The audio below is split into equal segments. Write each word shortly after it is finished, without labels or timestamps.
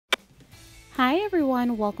Hi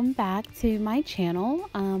everyone, welcome back to my channel.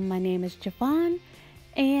 My name is Javon,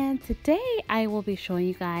 and today I will be showing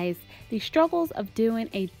you guys the struggles of doing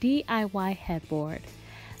a DIY headboard.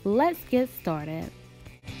 Let's get started.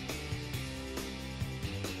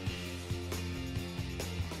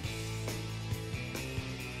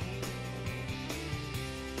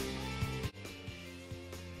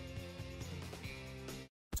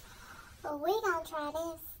 We're gonna try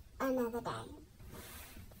this another day.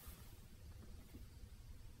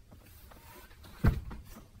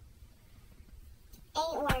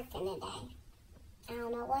 Ain't working today. I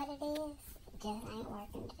don't know what it is. It just ain't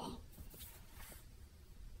working today.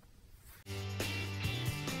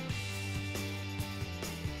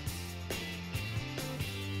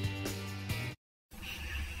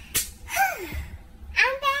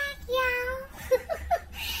 I'm back, y'all.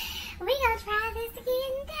 We're gonna try this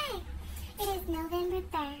again today. It is November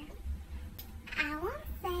 3rd. I want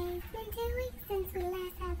to say it's been 2 weeks since we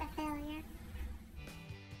last had the failure.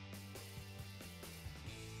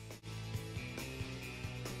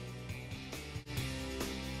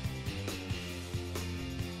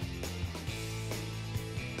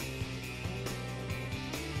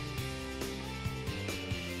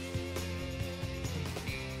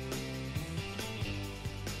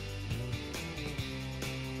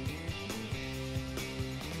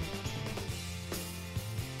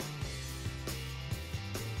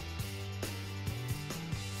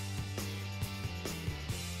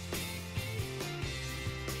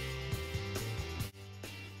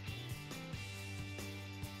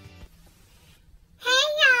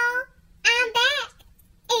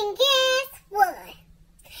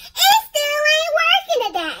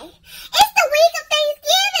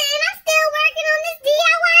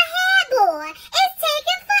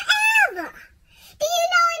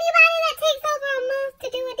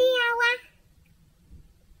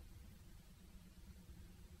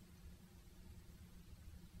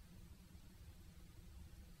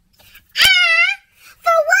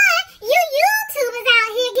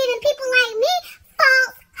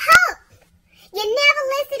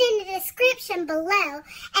 Below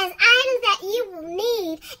as items that you will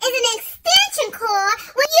need is an extension cord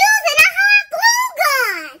with using a hot glue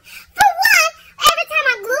gun. For one, every time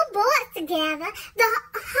I glue boards together, the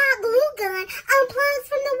hot glue gun unplugs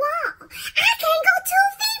from the wall. I can't go 2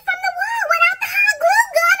 feet from the wall without the hot glue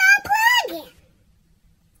gun unplugging.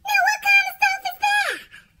 Now what kind of stuff is that?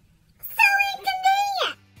 So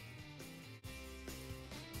inconvenient.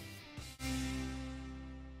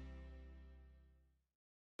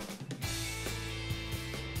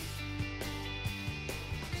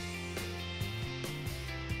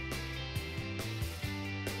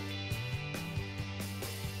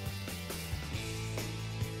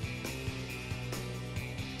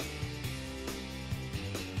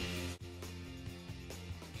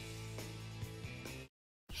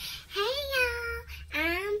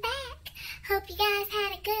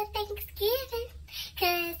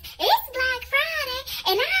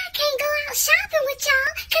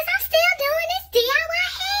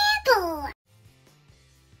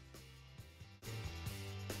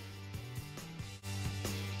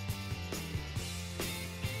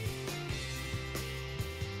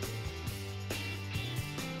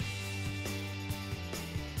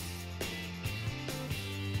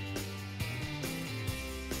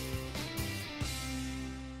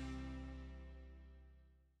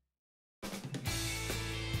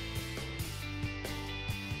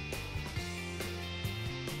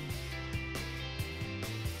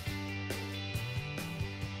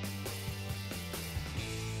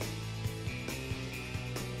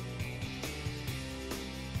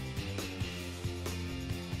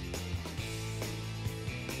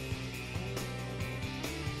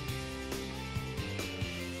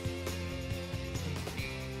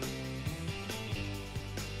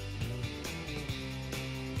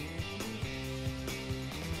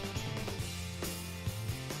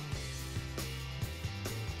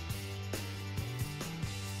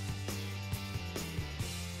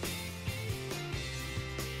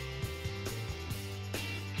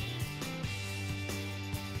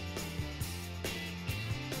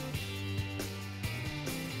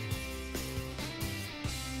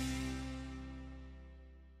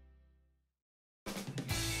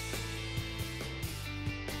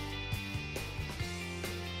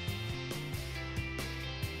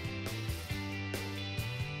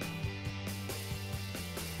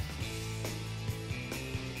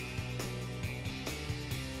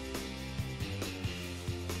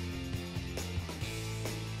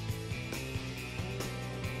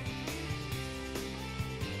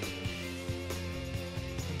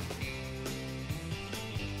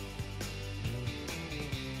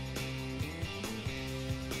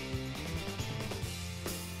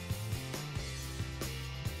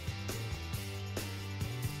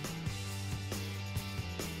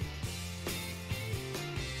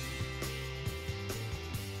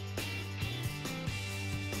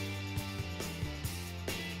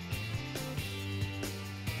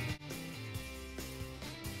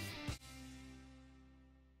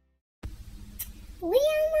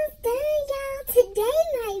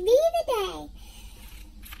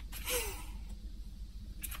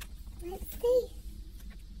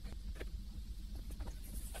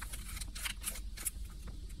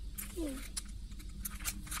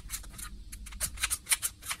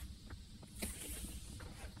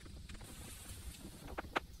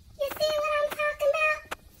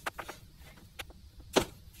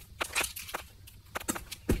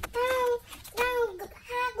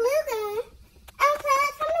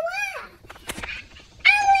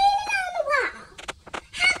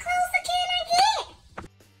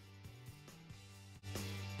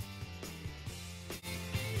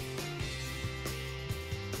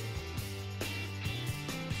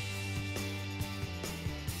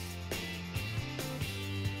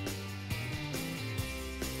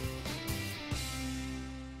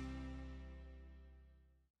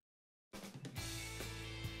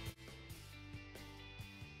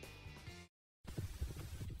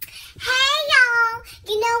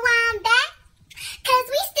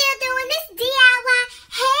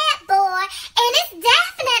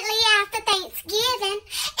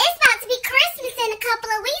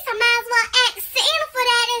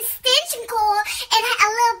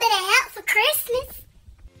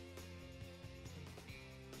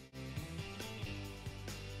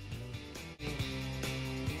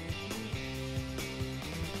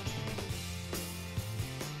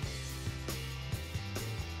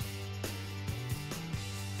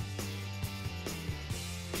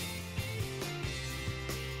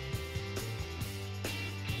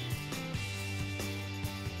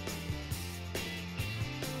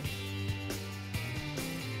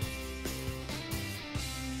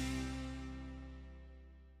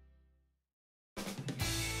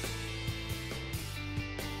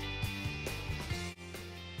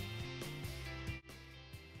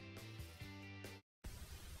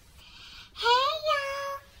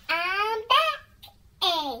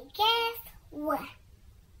 What?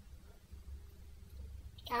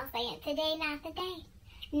 Y'all saying today not the day?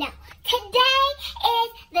 No. Today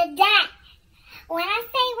is the day. When I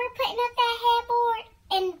say we're putting up that headboard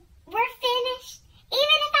and we're finished,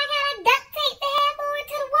 even if I gotta duct tape the headboard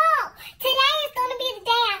to the wall, today is gonna be the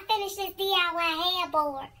day I finish this DIY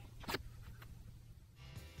headboard.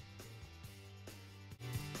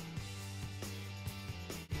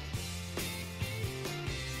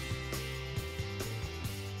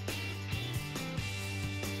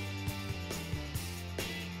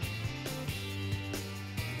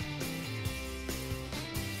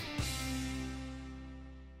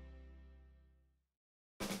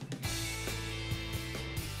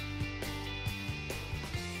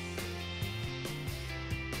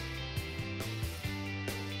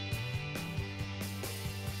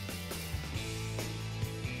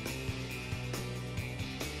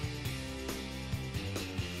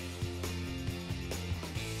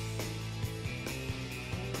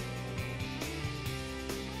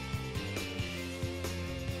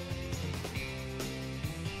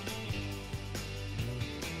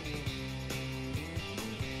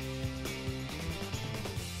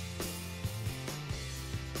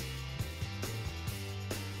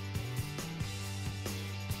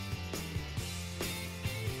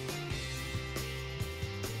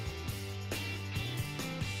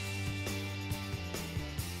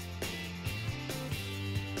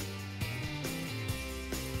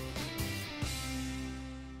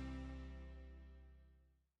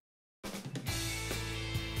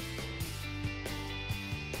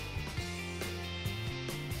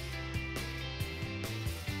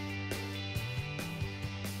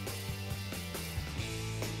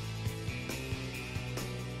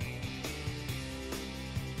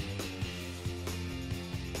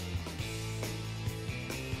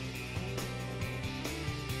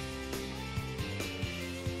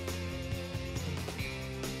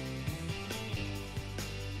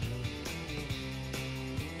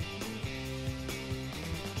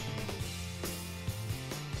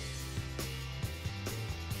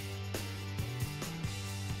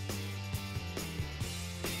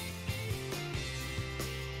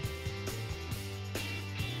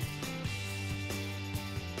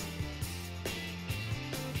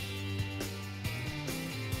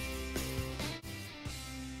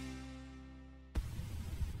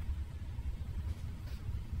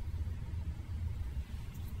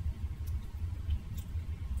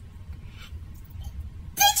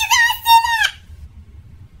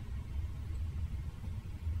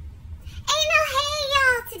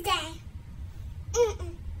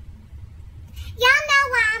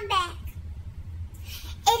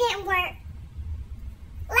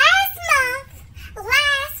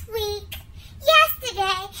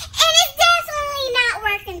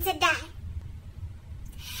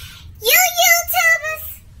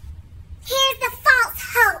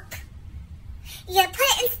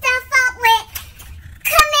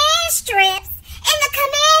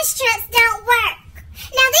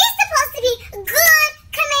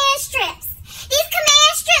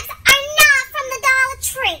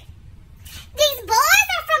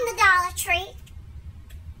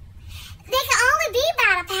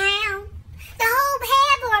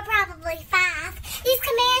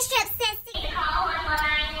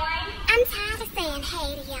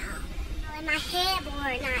 My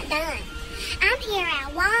headboard not done. I'm here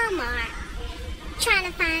at Walmart trying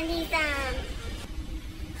to find these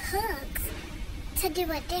hooks to do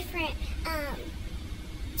a different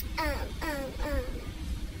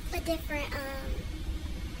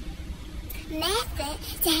method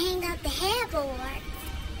to hang up the headboard,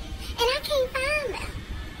 and I can't find them.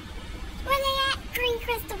 Where they at, Green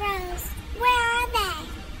Crystal Rose? Where are they?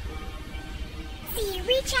 So you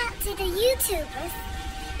reach out to the YouTubers.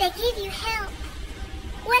 They give you help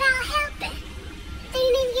without helping. They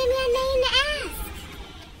didn't even give me a name to ask.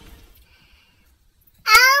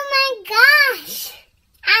 Oh my gosh!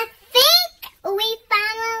 I think we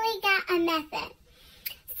finally got a method.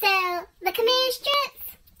 So the command strips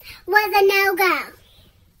was a no-go.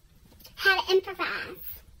 Had to improvise.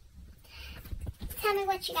 Tell me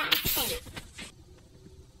what you guys think.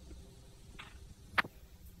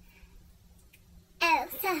 Oh,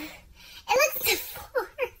 so it looks deformed.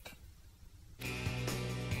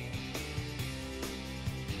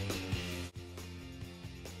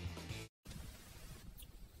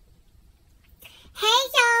 Hey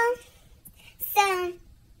y'all. So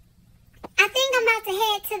I think I'm about to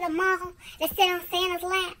head to the mall to sit on Santa's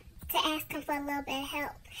lap to ask him for a little bit of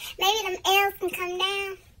help. Maybe them elves can come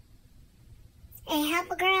down and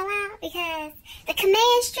help a girl out because the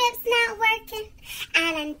command strip's not working.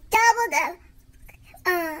 I done doubled the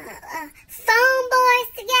phone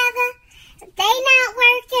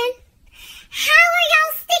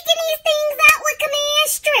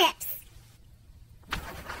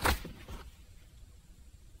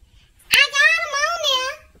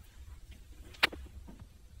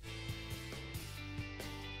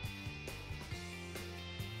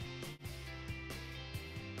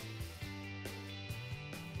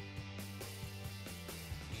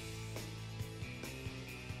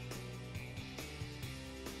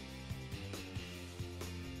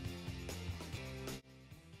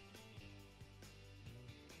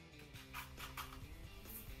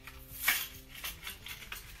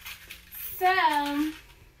So, I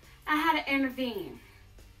had to intervene.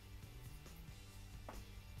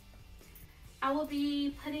 I will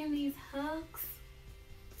be putting these hooks.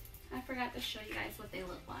 I forgot to show you guys what they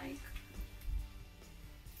look like.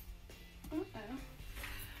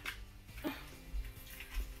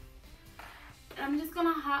 I'm just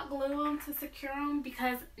gonna hot glue them to secure them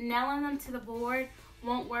because nailing them to the board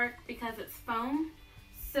won't work because it's foam.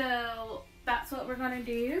 So that's what we're gonna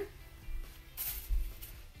do.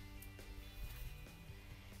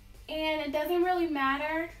 And it doesn't really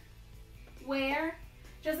matter where,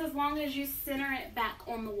 just as long as you center it back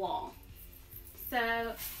on the wall.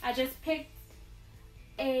 So I just picked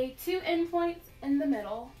 2 endpoints in the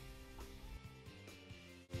middle.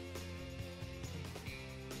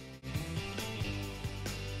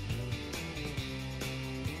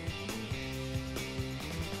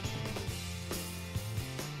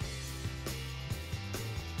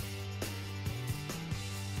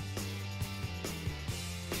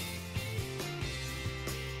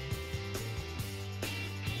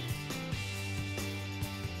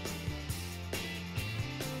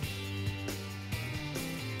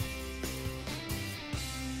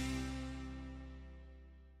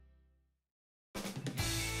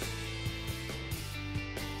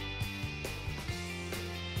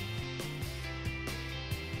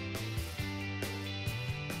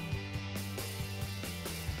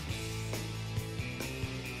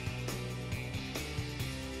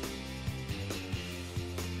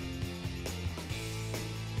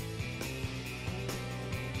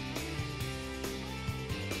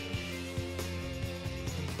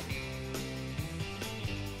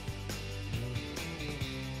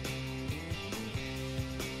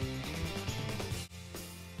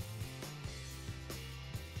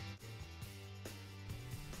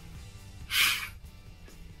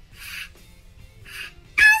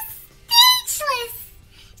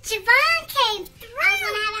 Javon came through. I was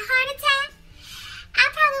gonna have a heart attack. I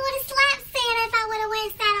probably would have slapped Santa if I would have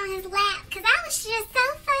went and sat on his lap because I was just so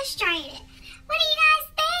frustrated. What do you guys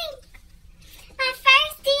think? My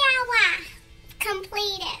first DIY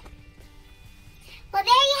completed. Well,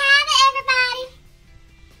 there you have it, everybody.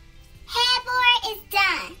 Headboard is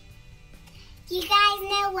done. You guys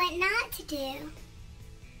know what not to do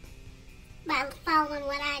by following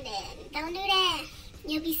what I did. Don't do that.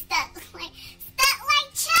 You'll be stuck like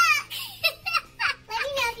Chuck. Let me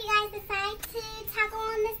know if you guys decide to tackle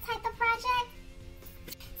on this type of project.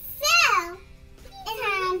 So,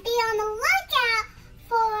 be on the lookout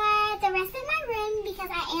for the rest of my room because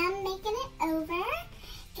I am making it over,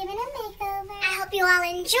 giving a makeover. I hope you all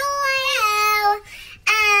enjoy.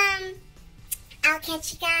 I'll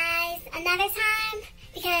catch you guys another time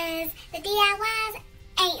because the DIYs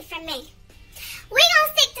ain't for me. We're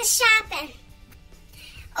gonna stick to shopping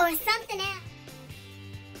or something else.